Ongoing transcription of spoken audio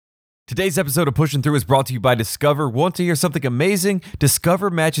Today's episode of Pushing Through is brought to you by Discover. Want to hear something amazing? Discover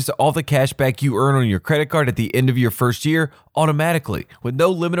matches all the cash back you earn on your credit card at the end of your first year automatically, with no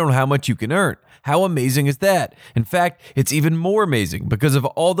limit on how much you can earn. How amazing is that? In fact, it's even more amazing because of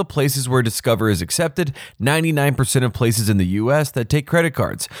all the places where Discover is accepted, 99% of places in the U.S. that take credit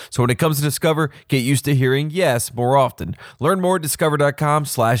cards. So when it comes to Discover, get used to hearing yes more often. Learn more at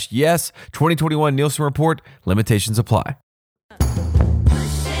discover.com/yes. 2021 Nielsen Report. Limitations apply.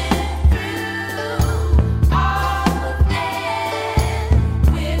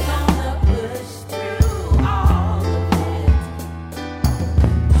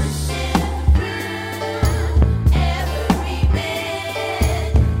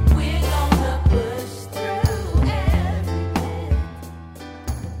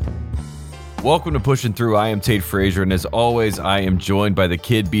 Welcome to Pushing Through. I am Tate Frazier, and as always, I am joined by the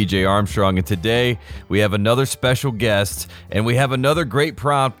kid BJ Armstrong. And today we have another special guest, and we have another great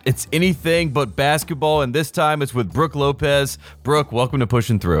prompt. It's anything but basketball, and this time it's with Brooke Lopez. Brooke, welcome to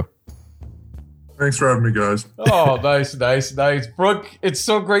Pushing Through. Thanks for having me, guys. Oh, nice. Brooke, it's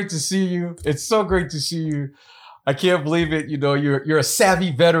so great to see you. I can't believe it. You know, you're a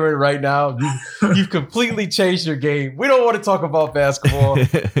savvy veteran right now. You've completely changed your game. We don't want to talk about basketball,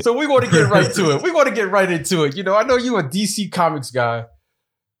 so we want to get right to it. We want to get right into it. You know, I know you're a DC Comics guy,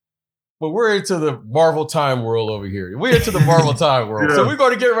 but we're into the Marvel time world over here. We're into the Marvel time world, so we're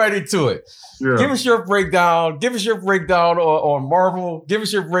going to get right into it. Yeah. Give us your breakdown. On Marvel. Give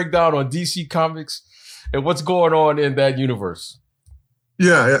us your breakdown on DC Comics and what's going on in that universe.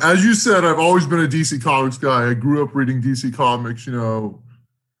 Yeah, as you said, I've always been a DC Comics guy. I grew up reading DC Comics,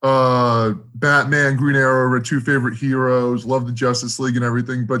 Batman, Green Arrow are my two favorite heroes, love the Justice League and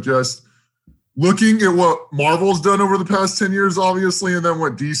everything, but just looking at what Marvel's done over the past 10 years, obviously, and then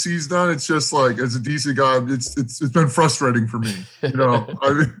what DC's done, it's just like, as a DC guy, it's been frustrating for me.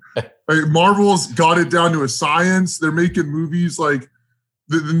 Marvel's got it down to a science. They're making movies like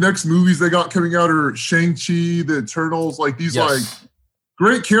the next movies they got coming out are Shang-Chi, the Eternals, like these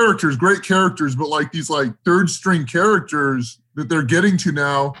great characters, but like these like third string characters that they're getting to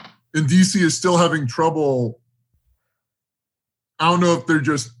now, and DC is still having trouble. I don't know if they're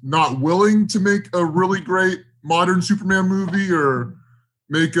just not willing to make a really great modern Superman movie or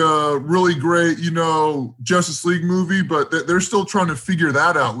make a really great, Justice League movie, but they're still trying to figure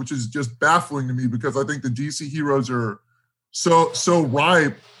that out, which is just baffling to me because I think the DC heroes are so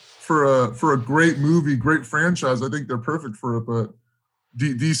ripe for a great movie, great franchise. I think they're perfect for it, but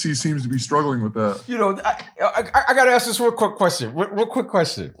DC seems to be struggling with that. I got to ask this real quick question.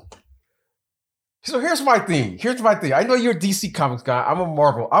 So here's my thing. I know you're a DC Comics guy. I'm a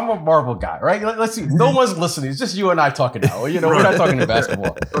Marvel guy, right? Let's see. No one's listening. It's just you and I talking now. We're not talking to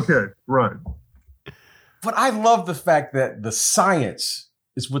basketball. Okay, right. But I love the fact that the science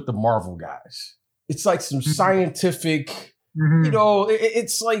is with the Marvel guys. It's like some scientific,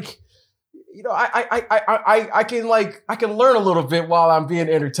 it's like, I can learn a little bit while I'm being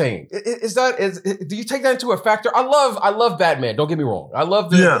entertained. Do you take that into a factor? I love Batman. Don't get me wrong. I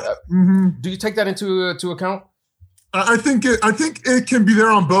love Do you take that into account? I think it can be there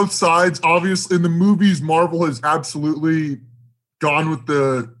on both sides. Obviously, in the movies, Marvel has absolutely gone with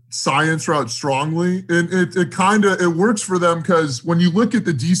the science route strongly, and it works for them because when you look at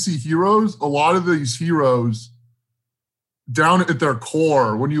the DC heroes, a lot of these heroes, down at their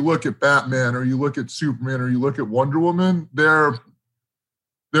core, when you look at Batman or you look at Superman or you look at Wonder Woman, they're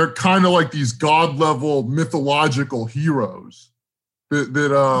kind of like these god level mythological heroes that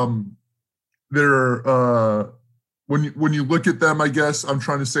when you look at them, I guess I'm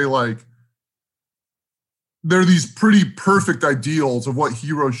trying to say like they're these pretty perfect ideals of what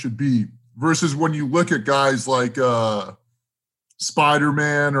heroes should be versus when you look at guys like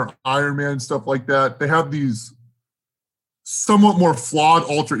Spider-Man or Iron Man and stuff like that, they have these somewhat more flawed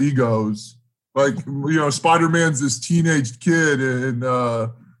alter egos. Like, Spider-Man's this teenage kid and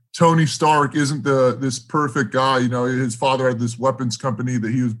Tony Stark isn't this perfect guy. His father had this weapons company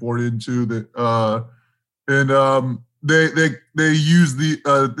that he was born into that, they use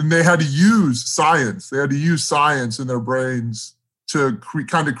and they had to use science. They had to use science in their brains to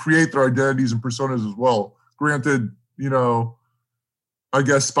kind of create their identities and personas as well. Granted, I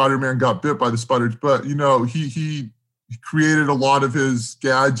guess Spider-Man got bit by the spiders, but, he created a lot of his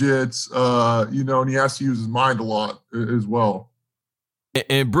gadgets, and he has to use his mind a lot as well.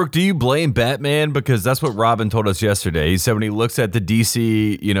 And Brooke, do you blame Batman? Because that's what Robin told us yesterday. He said when he looks at the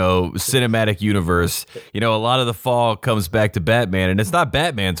DC, cinematic universe, a lot of the fall comes back to Batman. And it's not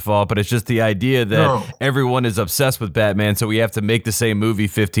Batman's fault, but it's just the idea that everyone is obsessed with Batman, so we have to make the same movie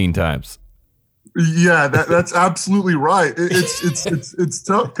 15 times. Yeah, that's absolutely right. It's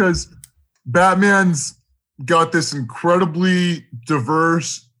tough because Batman's got this incredibly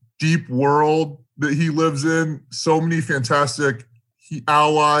diverse, deep world that he lives in. So many fantastic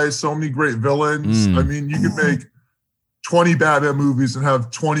allies, so many great villains. I mean, you could make 20 Batman movies and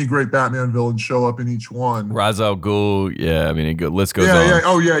have 20 great Batman villains show up in each one. Ra's al Ghul, yeah. I mean, list goes on. Yeah.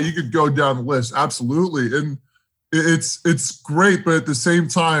 Oh yeah, you could go down the list, absolutely. And it's great, but at the same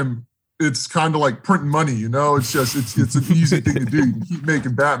time, it's kind of like printing money. You know, it's an easy thing to do. You can keep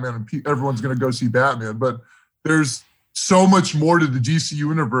making Batman, and everyone's going to go see Batman. But there's so much more to the DC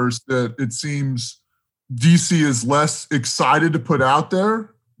universe that it seems DC is less excited to put out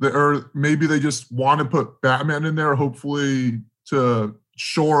there. Or maybe they just want to put Batman in there, hopefully to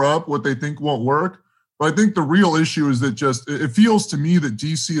shore up what they think won't work. But I think the real issue is that it feels to me that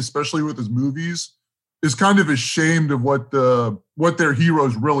DC, especially with his movies, is kind of ashamed of what their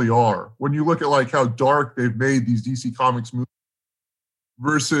heroes really are. When you look at like how dark they've made these DC Comics movies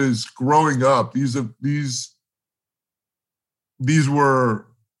versus growing up, these were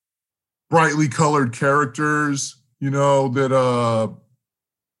brightly colored characters, you know, that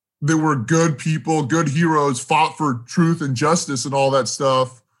were good people, good heroes, fought for truth and justice and all that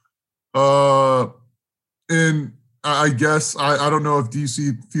stuff. And I guess I don't know if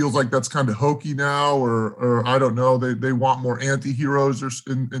DC feels like that's kind of hokey now, or I don't know. They want more anti-heroes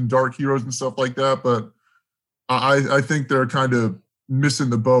and dark heroes and stuff like that. But I think they're kind of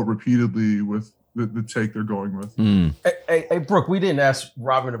missing the boat repeatedly with the take they're going with. Hey, Brooke, we didn't ask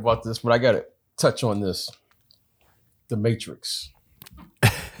Robin about this, but I got to touch on this. The Matrix.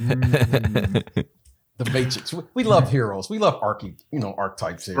 The Matrix. We love heroes. We love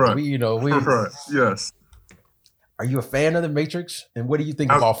archetypes here. Right. Right. Yes. Are you a fan of the Matrix? And what do you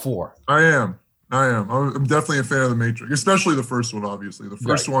think of all four? I am. I'm definitely a fan of the Matrix, especially the first one. Obviously, the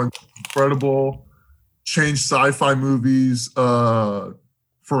first one, incredible, changed sci-fi movies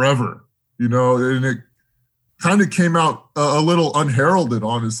forever. You know, and it kind of came out a little unheralded,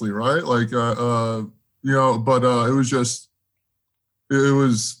 honestly, right? Like, but it was just. It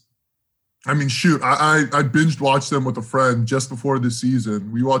was, I mean, shoot, I binged watched them with a friend just before this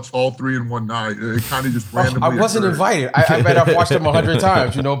season. We watched all three in one night. It kind of just randomly. I wasn't invited. I bet I've watched them 100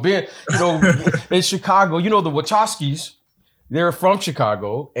 times. You know, in Chicago, the Wachowskis, they're from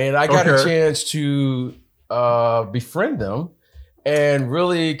Chicago, and I got a chance to befriend them and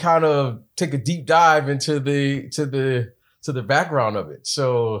really kind of take a deep dive into the background of it.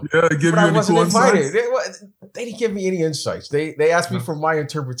 So I wasn't invited. They didn't give me any insights. They asked me for my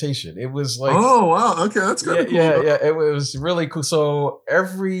interpretation. It was like, oh wow, okay, that's kind of cool. Yeah. It was really cool. So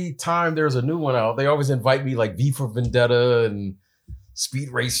every time there's a new one out, they always invite me, like V for Vendetta and Speed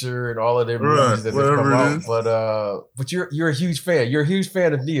Racer and all of their movies that they've come out. But you're a huge fan. You're a huge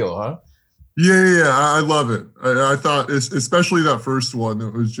fan of Neo, huh? Yeah. I love it. I thought, especially that first one,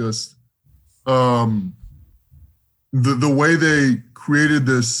 it was just the way they created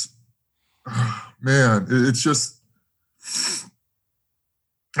this, man, it's just,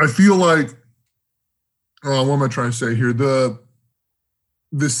 I feel like, what am I trying to say here?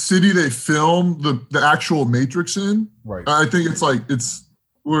 The city they filmed the actual Matrix in, right? I think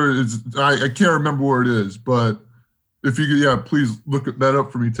I can't remember where it is, but if you could, please look that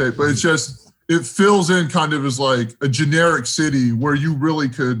up for me, Tate. But it's just, it fills in kind of as like a generic city where you really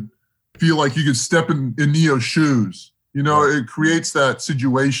could feel like you could step in Neo's shoes. You know, it creates that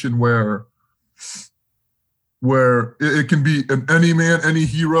situation where it can be any man, any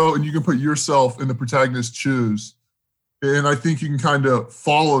hero, and you can put yourself in the protagonist's shoes. And I think you can kind of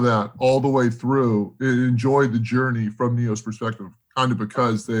follow that all the way through and enjoy the journey from Neo's perspective, kind of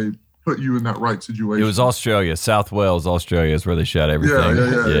because they put you in that right situation. It was Australia, South Wales, Australia is where they shot everything.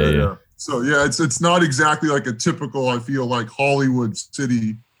 Yeah. So it's not exactly like a typical, I feel like, Hollywood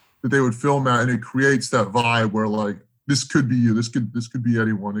city that they would film at, and it creates that vibe where like, this could be you. This could be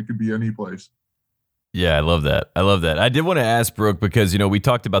anyone. It could be any place. Yeah, I love that. I did want to ask Brooke because, we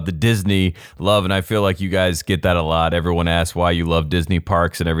talked about the Disney love, and I feel like you guys get that a lot. Everyone asks why you love Disney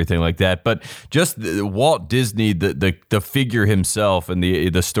parks and everything like that. But just Walt Disney, the figure himself and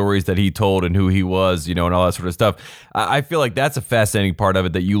the stories that he told and who he was, and all that sort of stuff. I feel like that's a fascinating part of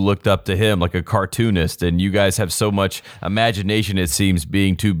it, that you looked up to him like a cartoonist, and you guys have so much imagination, it seems,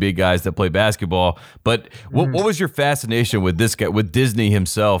 being two big guys that play basketball. But what was your fascination with this guy, with Disney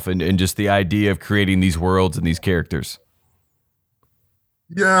himself, and just the idea of creating these worlds and these characters?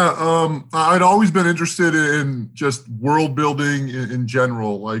 I'd always been interested in just world building in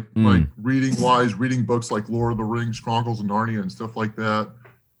general, like reading books like Lord of the Rings, Chronicles of Narnia, and stuff like that.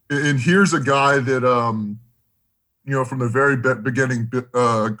 And here's a guy that from the very beginning,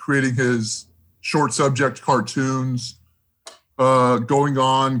 creating his short subject cartoons, going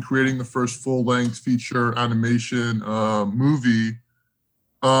on, creating the first full-length feature animation movie,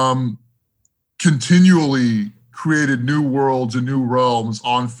 continually created new worlds and new realms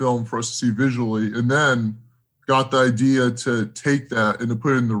on film for us to see visually, and then got the idea to take that and to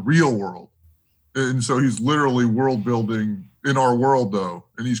put it in the real world. And so he's literally world building in our world, though,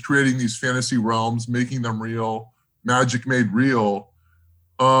 and he's creating these fantasy realms, making them real, magic made real.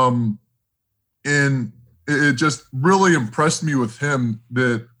 And it just really impressed me with him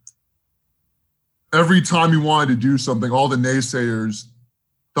that every time he wanted to do something, all the naysayers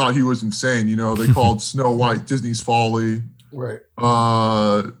thought he was insane. You know, they called Snow White Disney's folly. Right.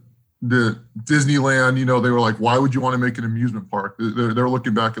 The Disneyland, you know, they were like, why would you want to make an amusement park? They're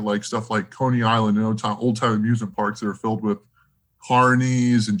looking back at like stuff like Coney Island and old time amusement parks that are filled with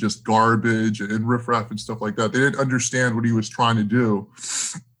carnies and just garbage and riffraff and stuff like that. They didn't understand what he was trying to do,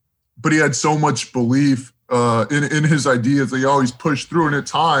 but he had so much belief in his ideas that he always pushed through, and at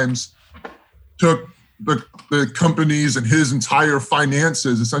times took the companies and his entire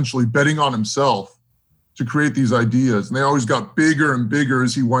finances, essentially betting on himself to create these ideas. And they always got bigger and bigger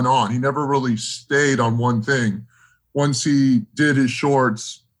as he went on. He never really stayed on one thing. Once he did his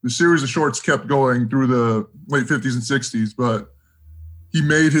shorts, the series of shorts kept going through the late 50s and 60s, but he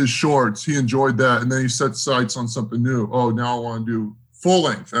made his shorts. He enjoyed that. And then he set sights on something new. Oh, now I want to do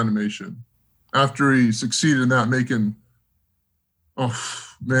full-length animation. After he succeeded in that, making, oh,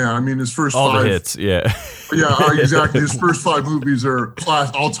 man, I mean, his first all five. the hits, yeah. Yeah, exactly. His first 5 movies are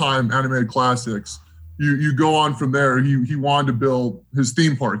all-time animated classics. You go on from there. He wanted to build his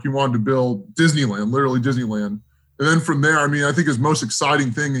theme park. He wanted to build Disneyland, literally Disneyland. And then from there, I mean, I think his most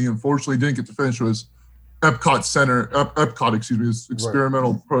exciting thing, he unfortunately didn't get to finish, was Epcot, his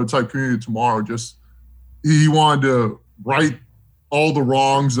experimental prototype community tomorrow. Just, he wanted to right all the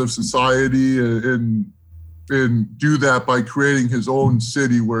wrongs of society and do that by creating his own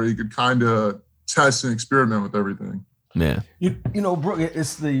city where he could kind of test and experiment with everything. Yeah. You know, Brooke,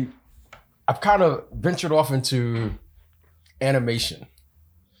 I've kind of ventured off into animation,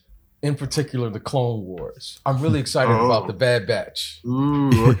 in particular the Clone Wars. I'm really excited about the Bad Batch. Ooh,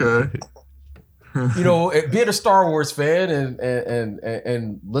 okay. You know, being a Star Wars fan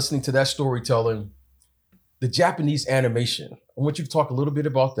and listening to that storytelling, the Japanese animation, I want you to talk a little bit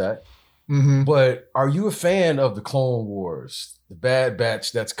about that. Mm-hmm. But are you a fan of the Clone Wars, the Bad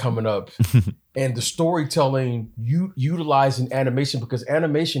Batch that's coming up, and the storytelling utilizing animation? Because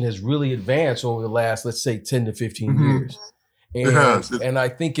animation has really advanced over the last, let's say, 10 to 15 years. And, it has. And I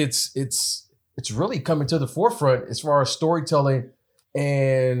think it's really coming to the forefront as far as storytelling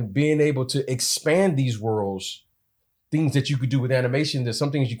and being able to expand these worlds, things that you could do with animation. There's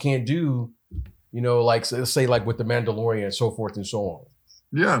some things you can't do, you know, like let's say like with the Mandalorian and so forth and so on.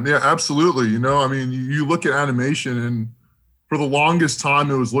 Yeah, absolutely. You know, I mean, you look at animation, and for the longest time,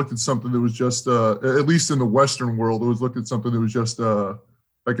 it was looked at something that was just, at least in the Western world, it was looked at something that was just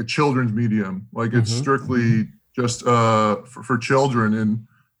like a children's medium. Like it's strictly just for children. And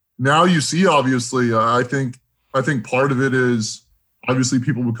now you see, obviously, I think part of it is obviously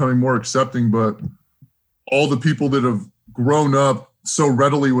people becoming more accepting, but all the people that have grown up so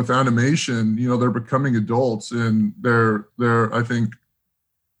readily with animation, you know, they're becoming adults, and they're I think,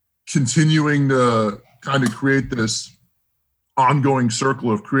 continuing to kind of create this ongoing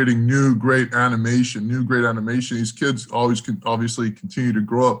circle of creating new great animation. These kids always can obviously continue to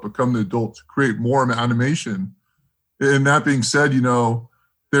grow up, become the adults, create more animation. And that being said, you know,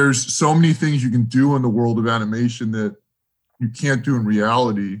 there's so many things you can do in the world of animation that you can't do in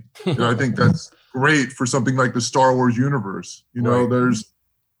reality. And I think that's great for something like the Star Wars universe. You know, there's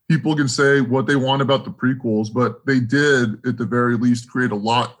people can say what they want about the prequels, but they did, at the very least, create a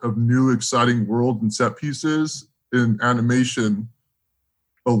lot of new, exciting worlds and set pieces. And animation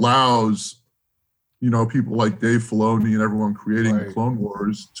allows, you know, people like Dave Filoni and everyone creating the Clone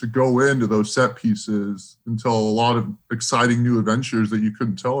Wars to go into those set pieces and tell a lot of exciting new adventures that you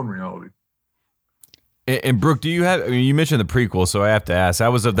couldn't tell in reality. And Brooke, do you have, I mean, you mentioned the prequel, so I have to ask, I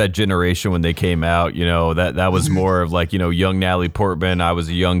was of that generation when they came out, you know, that was more of like, you know, young Natalie Portman. I was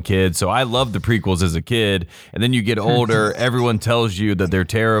a young kid, so I loved the prequels as a kid. And then you get older, everyone tells you that they're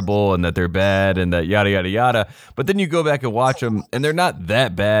terrible and that they're bad and that yada, yada, yada. But then you go back and watch them and they're not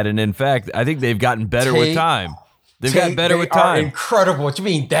that bad. And in fact, I think they've gotten better with time. They've gotten better with time. They are incredible. What you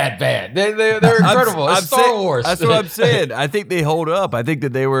mean that bad? They're incredible. It's Star Wars. That's what I'm saying. I think they hold up. I think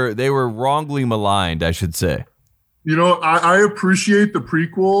that they were wrongly maligned, I should say. You know, I appreciate the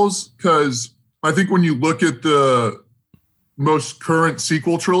prequels because I think when you look at the most current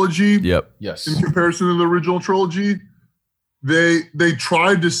sequel trilogy, in comparison to the original trilogy, they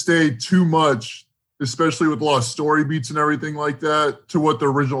tried to stay too much especially with a lot of story beats and everything like that, to what the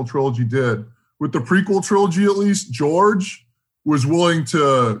original trilogy did. With the prequel trilogy, at least, George was willing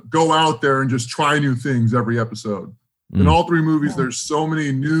to go out there and just try new things every episode. In all three movies, there's so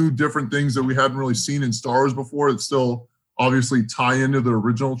many new different things that we hadn't really seen in Star Wars before that still obviously tie into the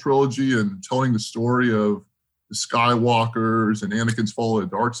original trilogy and telling the story of the Skywalkers and Anakin's fall of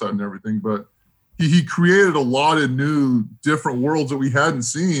the dark side and everything. But he created a lot of new different worlds that we hadn't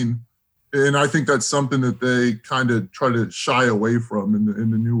seen. And I think that's something that they kind of try to shy away from in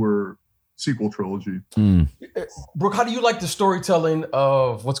the newer sequel trilogy. Brooke, how do you like the storytelling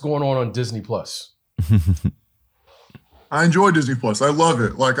of what's going on Disney Plus? I enjoy Disney Plus. I love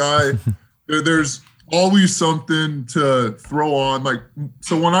it. Like there's always something to throw on. Like,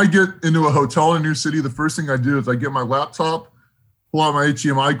 so when I get into a hotel in a new city, the first thing I do is I get my laptop, pull out my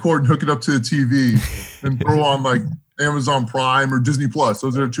HDMI cord and hook it up to the TV and throw on like Amazon Prime or Disney Plus.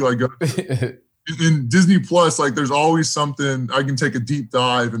 Those are the two I go to. In Disney Plus, like there's always something I can take a deep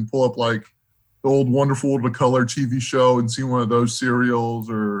dive and pull up like the old Wonderful World of Color TV show and see one of those serials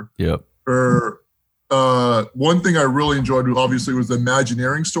or one thing I really enjoyed obviously was the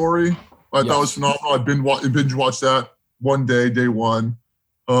Imagineering story. I thought was phenomenal. I binge watched that day one.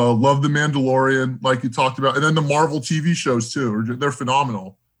 Love The Mandalorian, like you talked about, and then the Marvel TV shows too. They're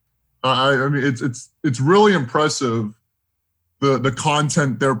phenomenal. I mean, it's really impressive the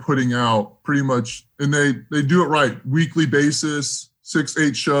content they're putting out, pretty much, and they do it right. Weekly basis,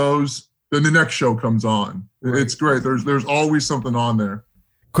 6-8 shows. Then the next show comes on. Right. It's great. There's always something on there.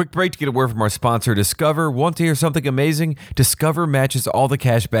 Quick break to get a word from our sponsor, Discover. Want to hear something amazing? Discover matches all the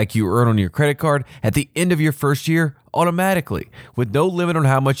cash back you earn on your credit card at the end of your first year automatically, with no limit on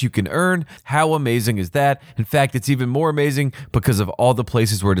how much you can earn. How amazing is that? In fact, it's even more amazing because of all the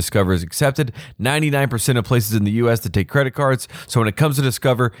places where Discover is accepted. 99% of places in the U.S. that take credit cards. So when it comes to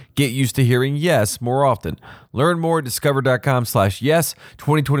Discover, get used to hearing yes more often. Learn more at discover.com/yes.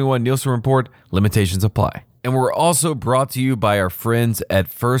 2021 Nielsen Report. Limitations apply. And we're also brought to you by our friends at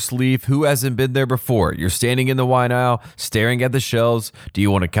First Leaf. Who hasn't been there before? You're standing in the wine aisle, staring at the shelves. Do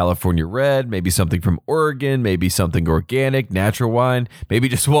you want a California Red? Maybe something from Oregon? Maybe something organic, natural wine? Maybe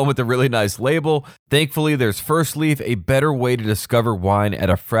just one with a really nice label? Thankfully, there's First Leaf, a better way to discover wine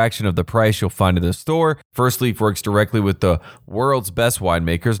at a fraction of the price you'll find in the store. First Leaf works directly with the world's best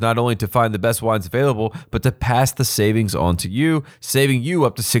winemakers, not only to find the best wines available, but to pass the savings on to you, saving you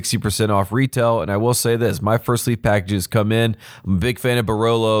up to 60% off retail. And I will say this, my First Leaf packages come in. I'm a big fan of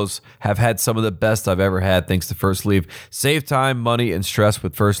Barolos, have had some of the best I've ever had thanks to First Leaf. Save time, money, and stress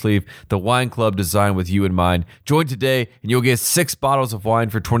with First Leaf, the wine club designed with you in mind. Join today and you'll get 6 bottles of wine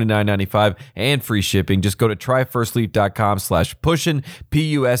for $29.95 and free shipping. Just go to tryfirstleaf.com/pushin,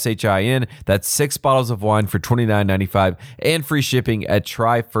 PUSHIN. That's 6 bottles of wine for $29.95 and free shipping at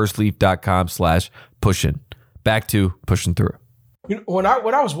tryfirstleaf.com/pushin. Back to pushing through. You know, when I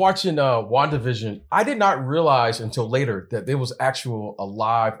was watching WandaVision, I did not realize until later that there was a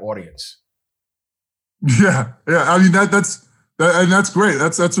live audience. Yeah. I mean that's great.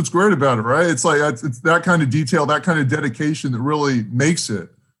 That's what's great about it, right? It's like it's that kind of detail, that kind of dedication that really makes it.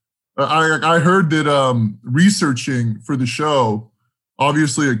 I heard that researching for the show,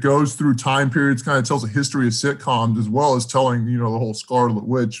 obviously it goes through time periods, kind of tells a history of sitcoms as well as telling the whole Scarlet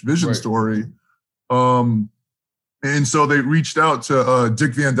Witch Vision story. And so they reached out to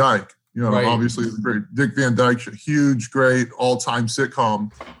Dick Van Dyke, obviously the great Dick Van Dyke, huge, great all-time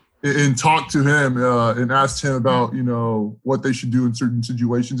sitcom, and talked to him and asked him about, what they should do in certain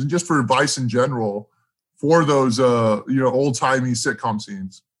situations and just for advice in general for those, old-timey sitcom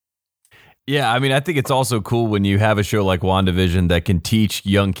scenes. Yeah, I mean, I think it's also cool when you have a show like WandaVision that can teach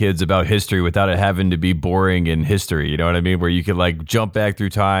young kids about history without it having to be boring in history. You know what I mean? Where you can like jump back through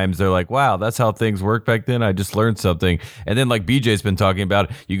times. They're like, wow, that's how things worked back then. I just learned something. And then like BJ's been talking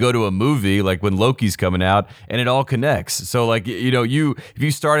about, you go to a movie like when Loki's coming out and it all connects. So like, if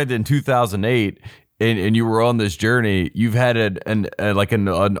you started in 2008 and you were on this journey, you've had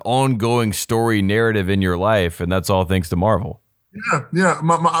an ongoing story narrative in your life. And that's all thanks to Marvel. Yeah.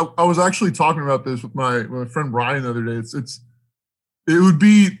 I was actually talking about this with my friend Brian the other day. It would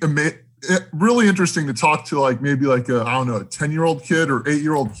be really interesting to talk to like maybe like a 10-year-old kid or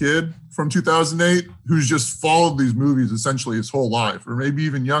 8-year-old kid from 2008 who's just followed these movies essentially his whole life, or maybe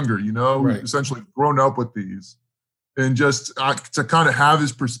even younger, right. Essentially grown up with these, and just to kind of have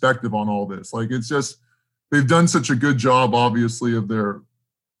his perspective on all this. Like it's just they've done such a good job, obviously, of their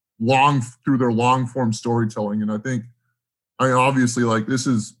long form storytelling, and I think. Obviously, like this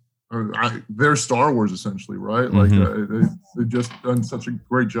is their Star Wars, essentially, right? Mm-hmm. Like they've just done such a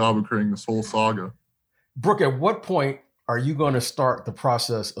great job of creating this whole saga. Brooke, at what point are you going to start the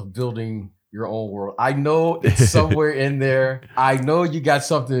process of building your own world. I know it's somewhere in there. I know you got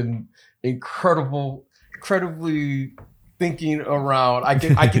something incredibly thinking around.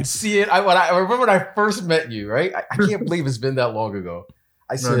 I can see it. I remember when I first met you, right? I can't believe it's been that long ago.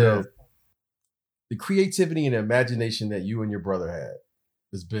 I said the creativity and imagination that you and your brother had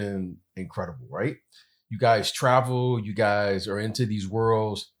has been incredible, right? You guys travel, you guys are into these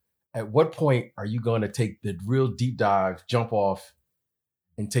worlds. At what point are you going to take the real deep dive, jump off,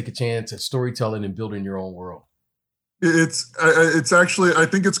 and take a chance at storytelling and building your own world? It's actually, I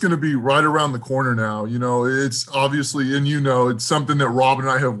think it's going to be right around the corner now. You know, it's obviously, and it's something that Rob and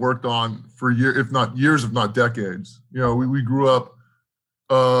I have worked on for years, if not decades. You know, we grew up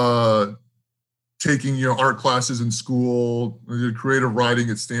taking, art classes in school, did creative writing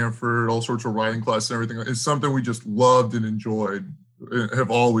at Stanford, all sorts of writing classes and everything. It's something we just loved and enjoyed, have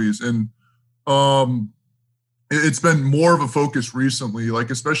always. And it's been more of a focus recently,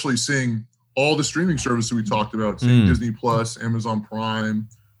 like especially seeing all the streaming services we talked about, seeing Disney Plus, Amazon Prime,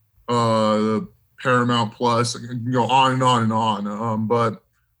 Paramount Plus, go on and on and on. But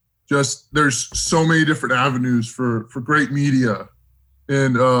just there's so many different avenues for great media.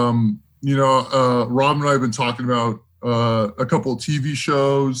 And, Rob and I have been talking about a couple of TV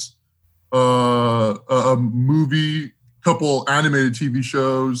shows, a movie, couple animated TV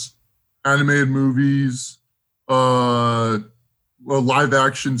shows, animated movies, a live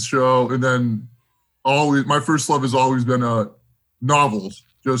action show, and then always my first love has always been novels,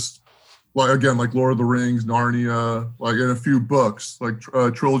 just like Lord of the Rings, Narnia, and a few books,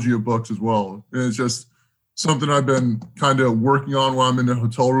 a trilogy of books as well. And it's just something I've been kind of working on while I'm in a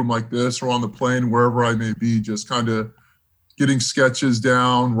hotel room like this or on the plane, wherever I may be, just kind of getting sketches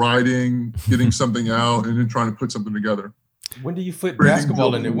down, writing, getting something out, and then trying to put something together. When do you fit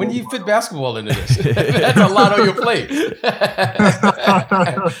basketball in it? When do you fit basketball into this? That's a lot on your plate. That's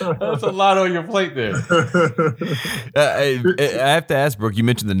a lot on your plate there. I have to ask, Brooke, you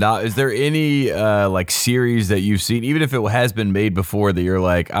mentioned is there any series that you've seen, even if it has been made before, that you're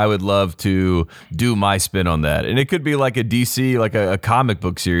like, I would love to do my spin on that? And it could be like a DC, like a comic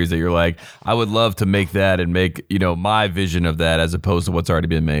book series that you're like, I would love to make that and make, my vision of that as opposed to what's already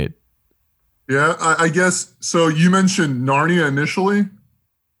been made. Yeah, I guess. So you mentioned Narnia initially.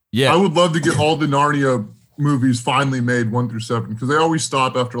 Yeah. I would love to get all the Narnia movies finally made 1 through 7, because they always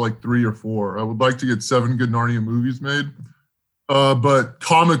stop after 3 or 4. I would like to get 7 good Narnia movies made. But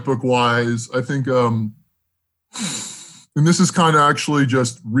comic book wise, I think, and this is kind of actually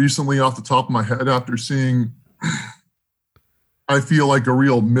just recently off the top of my head after seeing, I feel like a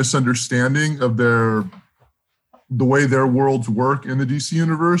real misunderstanding of the way their worlds work in the DC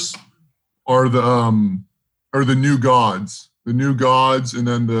universe. Are the New Gods, and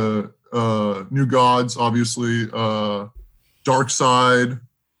then the New Gods, obviously, Darkseid,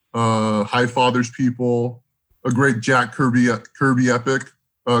 High Father's people, a great Jack Kirby epic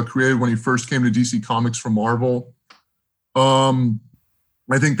created when he first came to DC Comics from Marvel.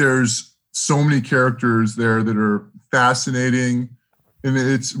 I think there's so many characters there that are fascinating, and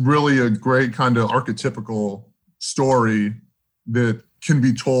it's really a great kind of archetypical story that can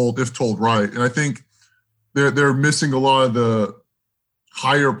be told if told right. And I think they're missing a lot of the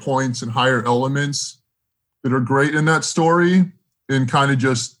higher points and higher elements that are great in that story, and kind of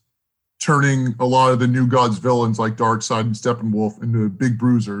just turning a lot of the New Gods villains like Darkseid and Steppenwolf into big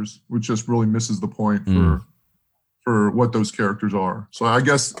bruisers, which just really misses the point for what those characters are. So I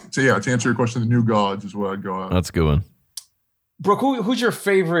guess to answer your question, the New Gods is what I'd go at. That's a good one. Brooke, who's your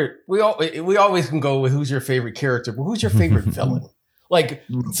favorite? We always can go with who's your favorite character, but who's your favorite villain? Like,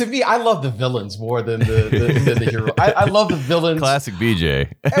 to me, I love the villains more than the hero. I love the villains. Classic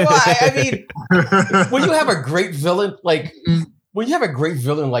BJ. Well, I mean, when you have a great villain, like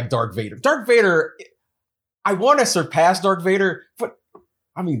Darth Vader, I want to surpass Darth Vader, but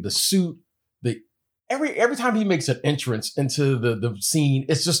I mean, the suit, every time he makes an entrance into the scene,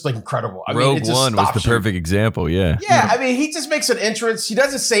 it's just incredible. I mean, Rogue One was the perfect example. Yeah. Yeah. I mean, he just makes an entrance. He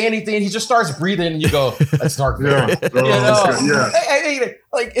doesn't say anything. He just starts breathing, and you go, "That's Darth Vader."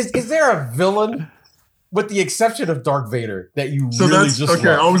 Is there a villain, with the exception of Darth Vader, that you love? I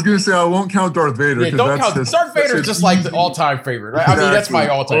was gonna say I won't count Darth Vader. Yeah, don't count. Darth Vader is just like the all-time favorite, right? Exactly. I mean, that's my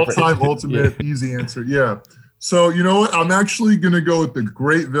all-time ultimate easy answer. Yeah. So, you know what? I'm actually going to go with the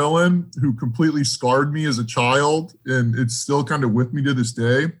great villain who completely scarred me as a child, and it's still kind of with me to this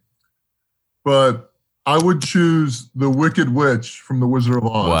day. But I would choose the Wicked Witch from The Wizard of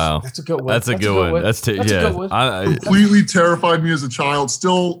Oz. Wow, That's a good one. That's a good one. That's a good one. Completely terrified me as a child.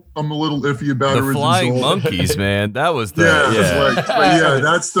 Still, I'm a little iffy about the flying monkeys, man. That was the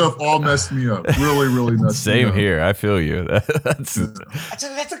that stuff all messed me up. Really, really messed me up. Same here. I feel you. That's a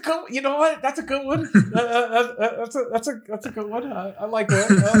good. You know what? That's a good one. That's a good one. I like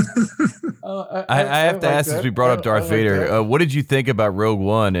that. I have to ask, since we brought up Darth Vader, what did you think about Rogue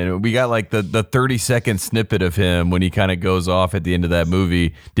One? And we got like the 30-second snippet of him when he kind of goes off at the end of that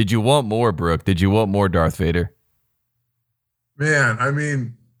movie. Did you want more, Brooke? Did you want more Darth Vader? Man, I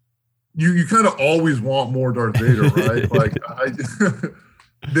mean, you kind of always want more Darth Vader, right? Like,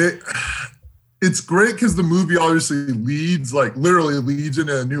 it's great because the movie obviously literally leads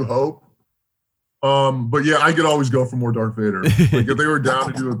into A New Hope. But yeah, I could always go for more Darth Vader. Like if they were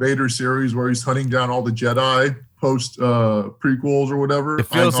down to do a Vader series where he's hunting down all the Jedi post prequels or whatever. It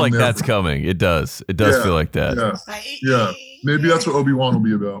feels like that's coming. It does. It does feel like that. Yeah. Maybe that's what Obi-Wan will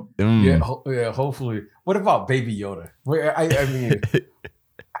be about. Yeah, hopefully. What about Baby Yoda? I mean,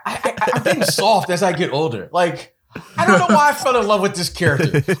 I'm getting soft as I get older. Like, I don't know why I fell in love with this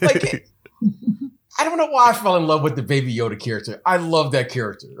character. Like, I don't know why I fell in love with the Baby Yoda character. I love that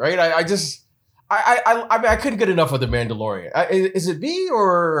character, right? I mean, I couldn't get enough of the Mandalorian. Is it me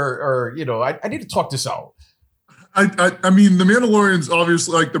or I need to talk this out. I mean, the Mandalorian's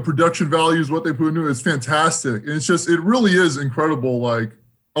obviously like the production value is what they put into it. It's fantastic. And it really is incredible. Like,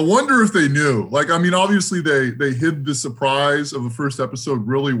 I wonder if they knew. Like, I mean, obviously they hid the surprise of the first episode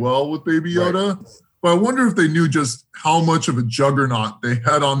really well with Baby Yoda. Right. But I wonder if they knew just how much of a juggernaut they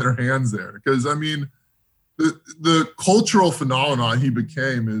had on their hands there. Because, I mean, the cultural phenomenon he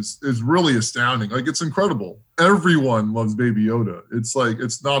became is really astounding. Like, it's incredible. Everyone loves Baby Yoda. It's like,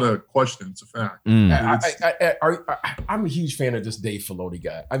 it's not a question, it's a fact. I'm a huge fan of this Dave Filoni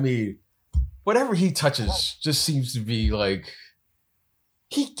guy. I mean, whatever he touches just seems to be like,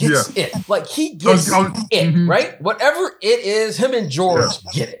 he gets it. Like, he gets it, right? Whatever it is, him and George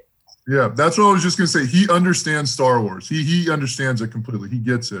get it. Yeah, that's what I was just going to say. He understands Star Wars. He understands it completely. He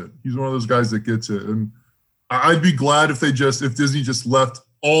gets it. He's one of those guys that gets it. And I'd be glad if Disney just left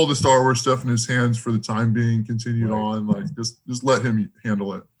all the Star Wars stuff in his hands for the time being, continued on, like just let him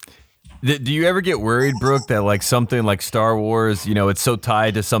handle it. Do you ever get worried, Brooke, that like something like Star Wars, it's so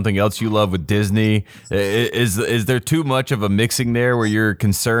tied to something else you love with Disney? Is there too much of a mixing there where you're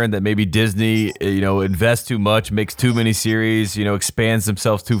concerned that maybe Disney, invests too much, makes too many series, expands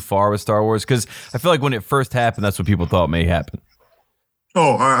themselves too far with Star Wars? Because I feel like when it first happened, that's what people thought may happen.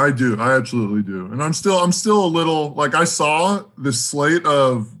 Oh, I do. I absolutely do. And I'm still a little, like, I saw the slate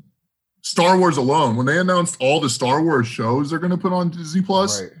of Star Wars alone when they announced all the Star Wars shows they're going to put on Disney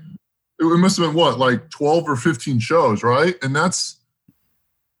Plus. Right. It must have been like 12 or 15 shows, right? And that's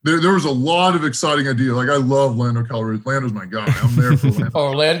there was a lot of exciting ideas. Like, I love Lando Calrissian. Lando's my guy. I'm there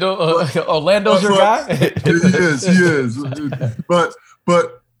for Lando. Orlando's your guy. He is. But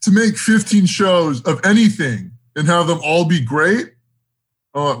to make 15 shows of anything and have them all be great,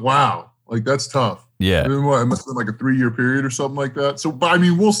 oh wow, like that's tough. Yeah. I mean, it must have been like a 3-year period or something like that. So, but I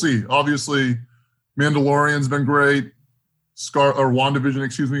mean, we'll see. Obviously, Mandalorian's been great.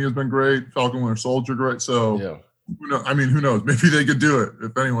 WandaVision, has been great. Falcon Winter Soldier, great. So, who knows? Maybe they could do it.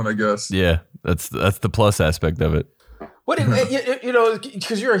 If anyone, I guess. Yeah, that's the plus aspect of it. What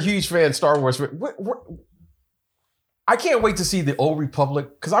because you're a huge fan of Star Wars. I can't wait to see the Old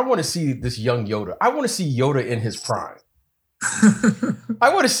Republic because I want to see this young Yoda. I want to see Yoda in his prime.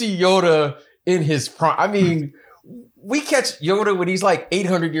 I want to see Yoda in his prime. I mean, we catch Yoda when he's like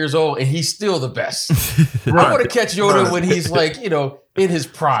 800 years old and he's still the best. Right. I want to catch Yoda when he's like, in his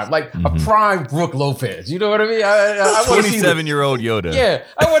prime, like a prime Brooke Lopez. You know what I mean? I want to see 27-year-old Yoda. Yeah,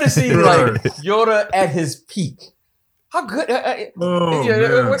 I want to see like Yoda at his peak. How good?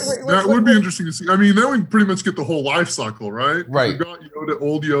 That would be interesting to see. I mean, then we pretty much get the whole life cycle, right? Right. We've got Yoda,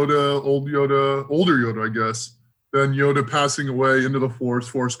 old Yoda, older Yoda, I guess. Then Yoda passing away into the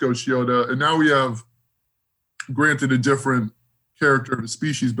Force Ghost Yoda, and now we have, granted, a different character of a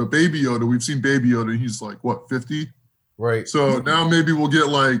species, but Baby Yoda. We've seen Baby Yoda, and he's like, what, 50? Right. So now maybe we'll get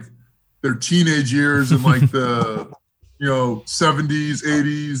like their teenage years and like the 70s,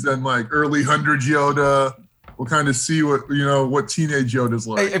 80s, and like early hundreds Yoda. We'll kind of see what teenage Yoda's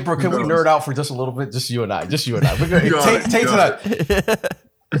like. Hey, bro, can we nerd out for just a little bit? Just you and I. We're gonna take that.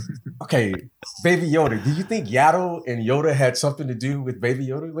 Okay, Baby Yoda. Do you think Yaddle and Yoda had something to do with Baby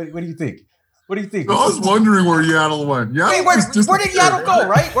Yoda? What do you think? What do you think? I was wondering where Yaddle went. Where did Yaddle go?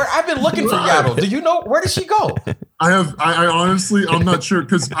 Right? Where I've been looking for Yaddle. Do you know where did she go? I honestly, I'm not sure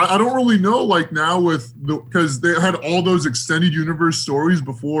because I don't really know like now because they had all those extended universe stories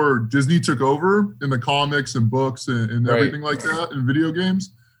before Disney took over in the comics and books and everything like that in video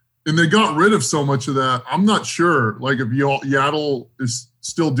games. And they got rid of so much of that. I'm not sure like if Yaddle is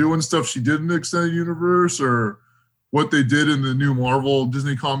still doing stuff she did in the extended universe or what they did in the new Marvel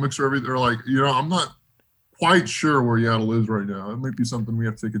Disney comics or everything. They're like, I'm not quite sure where Yaddle is right now. It might be something we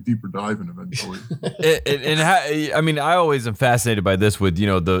have to take a deeper dive in eventually. I always am fascinated by this with,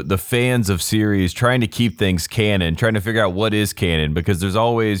 the fans of series trying to keep things canon, trying to figure out what is canon, because there's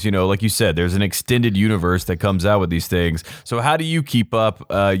always, like you said, there's an extended universe that comes out with these things. So how do you keep up?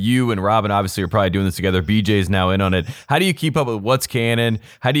 You and Robin obviously are probably doing this together. BJ's now in on it. How do you keep up with what's canon?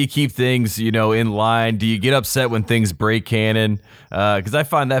 How do you keep things, in line? Do you get upset when things break canon? Because I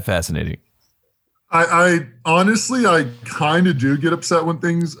find that fascinating. I honestly, I kind of do get upset when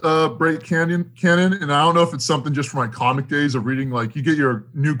things break canon, and I don't know if it's something just from my comic days of reading. Like, you get your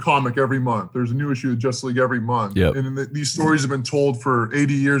new comic every month. There's a new issue of Justice League every month, and these stories have been told for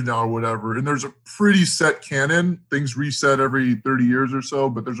 80 years now or whatever. And there's a pretty set canon. Things reset every 30 years or so,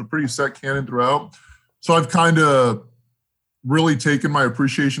 but there's a pretty set canon throughout. So I've kind of really taken my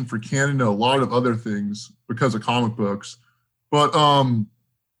appreciation for canon to a lot of other things because of comic books, but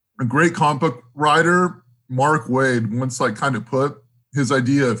a great comic book writer, Mark Waid, once like kind of put his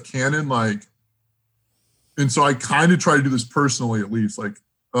idea of canon, like, and so I kind of try to do this personally, at least. Like,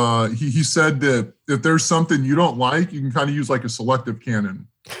 he said that if there's something you don't like, you can kind of use like a selective canon.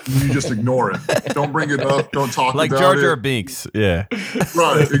 You just ignore it. Don't bring it up. Don't talk like about Jar Jar it. Binks. Yeah.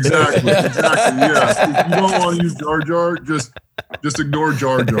 Right. Exactly. Yeah. If you don't want to use Jar Jar, just ignore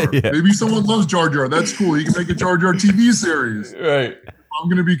Jar Jar. Yeah. Maybe someone loves Jar Jar. That's cool. You can make a Jar Jar TV series. Right. I'm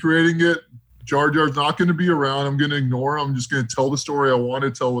going to be creating it. Jar Jar's not going to be around. I'm going to ignore him. I'm just going to tell the story I want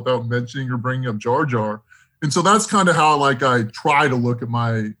to tell without mentioning or bringing up Jar Jar. And so that's kind of how like I try to look at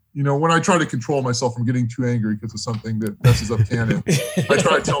my, when I try to control myself from getting too angry because of something that messes up canon. I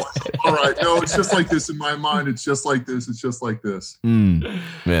try to tell myself, all right, no, it's just like this in my mind. It's just like this. It's just like this. Man,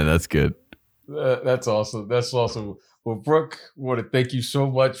 that's good. That's awesome. That's awesome. Well, Brooke, I want to thank you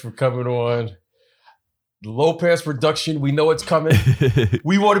so much for coming on. The Lopez production, we know it's coming.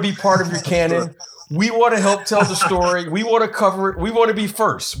 We want to be part of your canon. We want to help tell the story. We want to cover it. We want to be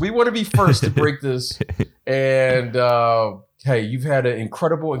first. We want to be first to break this. And hey, you've had an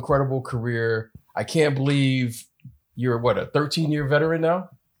incredible, incredible career. I can't believe you're a 13-year veteran now?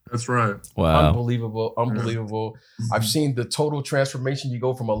 That's right. Wow. Unbelievable. Yeah. I've seen the total transformation. You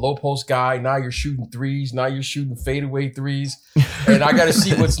go from a low post guy, now you're shooting threes, now you're shooting fadeaway threes. And I got to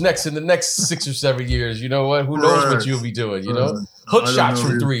see what's next in the next 6 or 7 years. You know what? Who knows what you'll be doing, Hook shots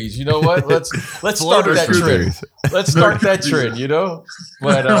from threes. You know what? Let's start that trend. Let's start that trend,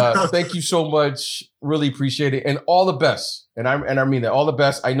 But thank you so much. Really appreciate it. And all the best. And I mean that. All the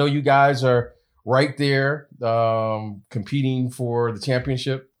best. I know you guys are right there competing for the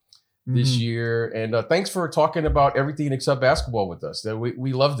championship this year, and thanks for talking about everything except basketball with us. That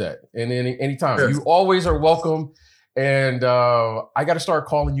we love that, and anytime you always are welcome. And I got to start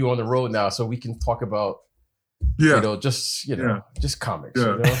calling you on the road now so we can talk about just comics.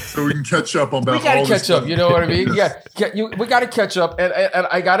 So we can catch up on that. We got to catch up. You know what I mean? We got to catch up. And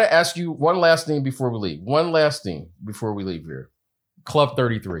I got to ask you one last thing before we leave. One last thing before we leave here. Club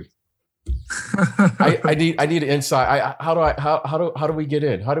 33. I need an insight. How do we get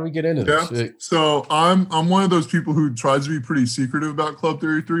in? How do we get into this? So I'm one of those people who tries to be pretty secretive about Club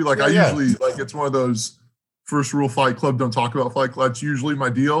 33. Like usually like it's one of those first rule Fight Club, don't talk about Fight Club. That's usually my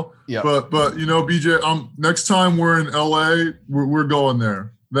deal. Yeah. But BJ, next time we're in LA, we're going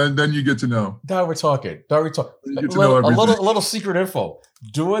there. Then you get to know. Now we're talking. A little secret info.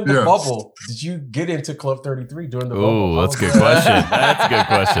 During the bubble, did you get into Club 33 during the bubble? Oh, that's a good question. That's a good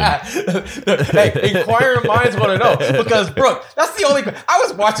question. Hey, inquiring minds want to know because Brooke, that's the only. I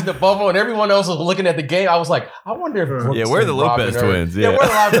was watching the bubble and everyone else was looking at the game. I was like, I wonder if Brooks where are the Lopez twins? Where the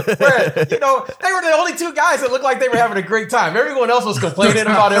Lopez? They were the only two guys that looked like they were having a great time. Everyone else was complaining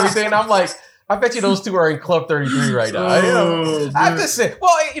about everything. And I'm like, I bet you those two are in Club 33 right now. I'm just saying.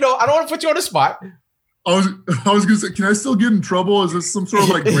 Well, I don't want to put you on the spot. I was gonna say, can I still get in trouble? Is this some sort of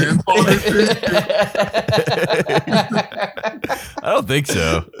like grandfather thing? I don't think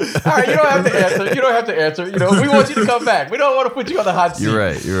so. All right, you don't have to answer. You don't have to answer. You know, we want you to come back. We don't want to put you on the hot seat. You're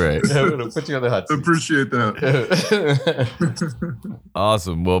right. You're right. We're going to put you on the hot seat. Appreciate that.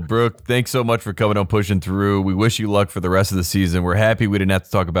 Awesome. Well, Brooke, thanks so much for coming on Pushing Through. We wish you luck for the rest of the season. We're happy we didn't have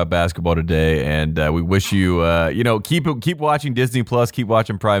to talk about basketball today, and we wish you, keep watching Disney Plus, keep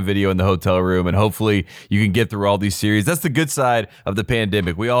watching Prime Video in the hotel room, and hopefully you can get through all these series. That's the good side of the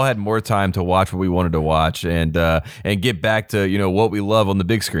pandemic. We all had more time to watch what we wanted to watch, and get back to what we love on the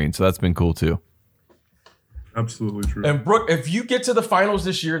big screen. So that's been cool too. Absolutely true. And Brooke, if you get to the finals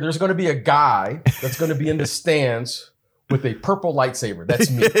this year, there's going to be a guy that's going to be in the stands with a purple lightsaber. That's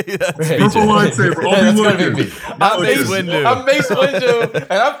me. Purple lightsaber. That's going to be me. I'm Mace Windu. I'm Mace Windu,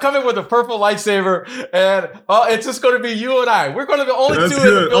 and I'm coming with a purple lightsaber, and it's just going to be you and I. We're going to be the only two in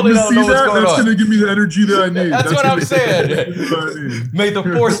the building that know what's going on. That's going to give me the energy that I need. That's what I'm saying. May the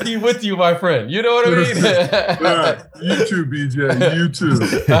force be with you, my friend. You know what I mean? Yeah, you too, BJ. You too.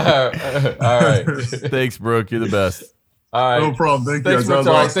 All right. Thanks, Brooke. You're the best. All right. No problem. Thanks, guys.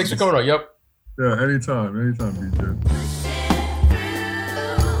 Awesome. Thanks for coming on. Yep. Yeah, anytime, BJ.